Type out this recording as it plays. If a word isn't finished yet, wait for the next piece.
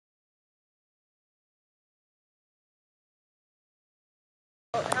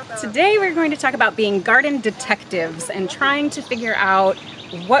Today we're going to talk about being garden detectives and trying to figure out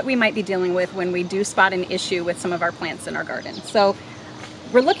what we might be dealing with when we do spot an issue with some of our plants in our garden. So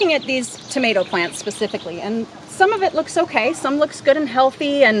we're looking at these tomato plants specifically, and some of it looks okay, some looks good and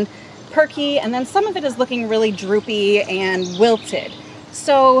healthy and perky, and then some of it is looking really droopy and wilted.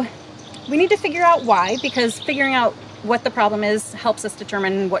 So we need to figure out why, because figuring out what the problem is helps us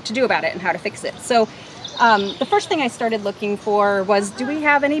determine what to do about it and how to fix it. So the first thing I started looking for was, do we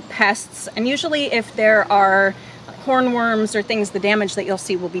have any pests? And usually if there are hornworms or things, the damage that you'll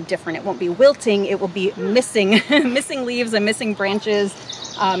see will be different. It won't be wilting, it will be missing missing leaves and missing branches,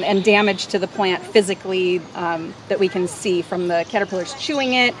 and damage to the plant physically that we can see from the caterpillars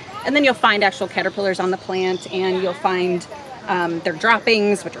chewing it. And then you'll find actual caterpillars on the plant, and you'll find their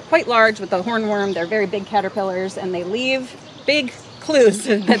droppings, which are quite large with the hornworm. They're very big caterpillars, and they leave big clues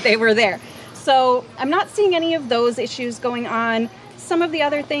that they were there. So I'm not seeing any of those issues going on. Some of the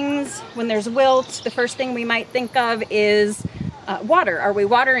other things, when there's wilt, the first thing we might think of is water. Are we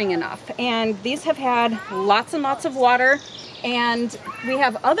watering enough? And these have had lots and lots of water, and we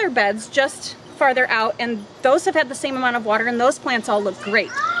have other beds just farther out, and those have had the same amount of water, and those plants all look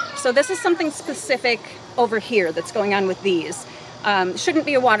great. So this is something specific over here that's going on with these. Shouldn't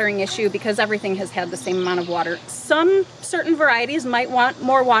be a watering issue because everything has had the same amount of water. Some certain varieties might want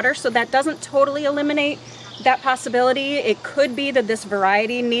more water, so that doesn't totally eliminate that possibility. It could be that this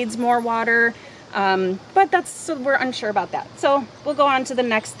variety needs more water, but so we're unsure about that. So we'll go on to the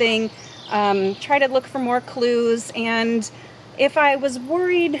next thing, try to look for more clues. And if I was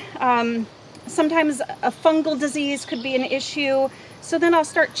worried, sometimes a fungal disease could be an issue. So then I'll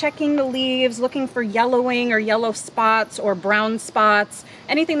start checking the leaves, looking for yellowing or yellow spots or brown spots,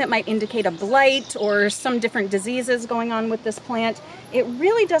 anything that might indicate a blight or some different diseases going on with this plant. It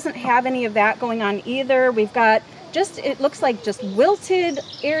really doesn't have any of that going on either. We've got it looks like just wilted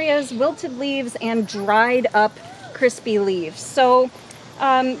areas, wilted leaves, and dried up crispy leaves. So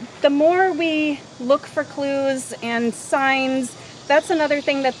the more we look for clues and signs, that's another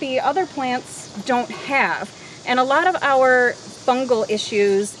thing that the other plants don't have. And a lot of our fungal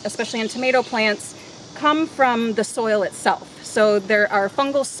issues, especially in tomato plants, come from the soil itself. So there are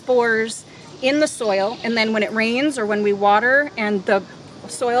fungal spores in the soil, and then when it rains or when we water and the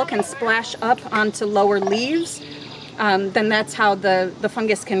soil can splash up onto lower leaves, then that's how the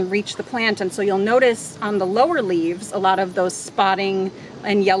fungus can reach the plant. And so you'll notice on the lower leaves a lot of those spotting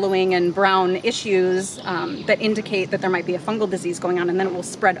and yellowing and brown issues that indicate that there might be a fungal disease going on, and then it will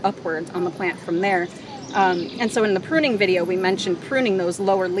spread upwards on the plant from there. And so in the pruning video, we mentioned pruning those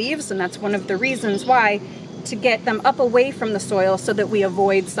lower leaves, and that's one of the reasons why, to get them up away from the soil so that we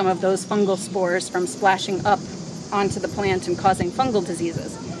avoid some of those fungal spores from splashing up onto the plant and causing fungal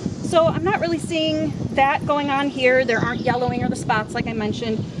diseases. So I'm not really seeing that going on here. There aren't yellowing or the spots like I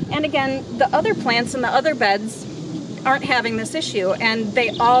mentioned. And again, the other plants in the other beds aren't having this issue, and they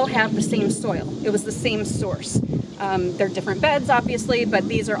all have the same soil. It was the same source. They're different beds, obviously, but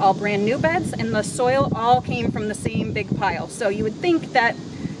these are all brand new beds, and the soil all came from the same big pile. So you would think that,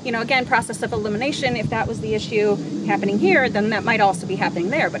 again, process of elimination, if that was the issue happening here, then that might also be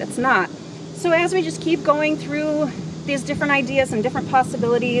happening there, but it's not. So as we just keep going through these different ideas and different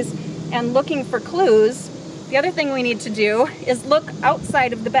possibilities and looking for clues, the other thing we need to do is look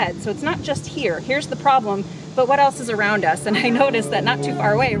outside of the bed. So it's not just here. Here's the problem, but what else is around us? And I noticed that not too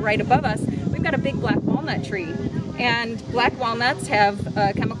far away, right above us, we've got a big black walnut tree. And black walnuts have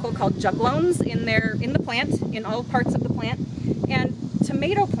a chemical called juglones in the plant, in all parts of the plant. And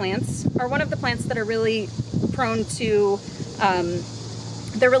tomato plants are one of the plants that are really prone to,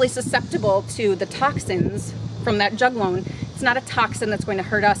 they're really susceptible to the toxins from that juglone. It's not a toxin that's going to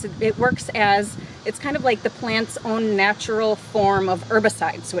hurt us. It works as, it's kind of like the plant's own natural form of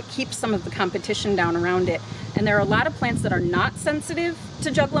herbicide. So it keeps some of the competition down around it. And there are a lot of plants that are not sensitive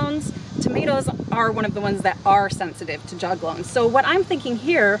to juglones. Tomatoes are one of the ones that are sensitive to juglones. So what I'm thinking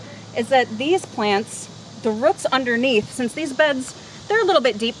here is that these plants, the roots underneath, since these beds, they're a little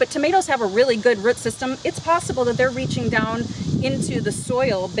bit deep, but tomatoes have a really good root system. It's possible that they're reaching down into the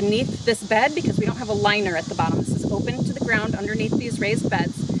soil beneath this bed, because we don't have a liner at the bottom. This is open to the ground underneath these raised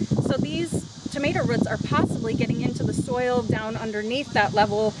beds. So these tomato roots are possibly getting into the soil down underneath that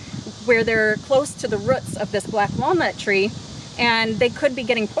level where they're close to the roots of this black walnut tree, and they could be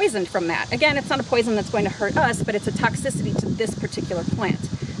getting poisoned from that. Again, it's not a poison that's going to hurt us, but it's a toxicity to this particular plant.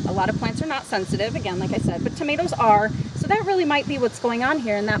 A lot of plants are not sensitive, again, like I said, but tomatoes are. So that really might be what's going on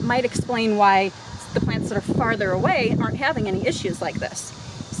here, and that might explain why the plants that are farther away aren't having any issues like this.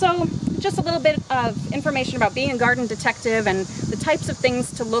 So just a little bit of information about being a garden detective and the types of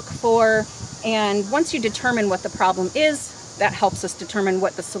things to look for. And once you determine what the problem is, that helps us determine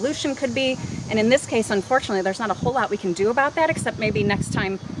what the solution could be. And in this case, unfortunately, there's not a whole lot we can do about that, except maybe next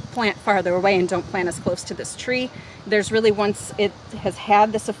time plant farther away and don't plant as close to this tree. There's really, once it has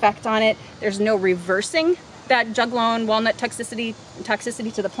had this effect on it, there's no reversing that juglone walnut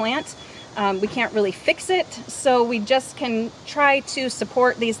toxicity to the plant. We can't really fix it, so we just can try to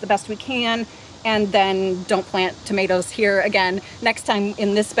support these the best we can, and then don't plant tomatoes here again. Next time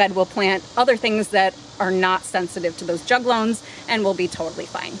in this bed, we'll plant other things that are not sensitive to those juglones, and we'll be totally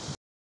fine.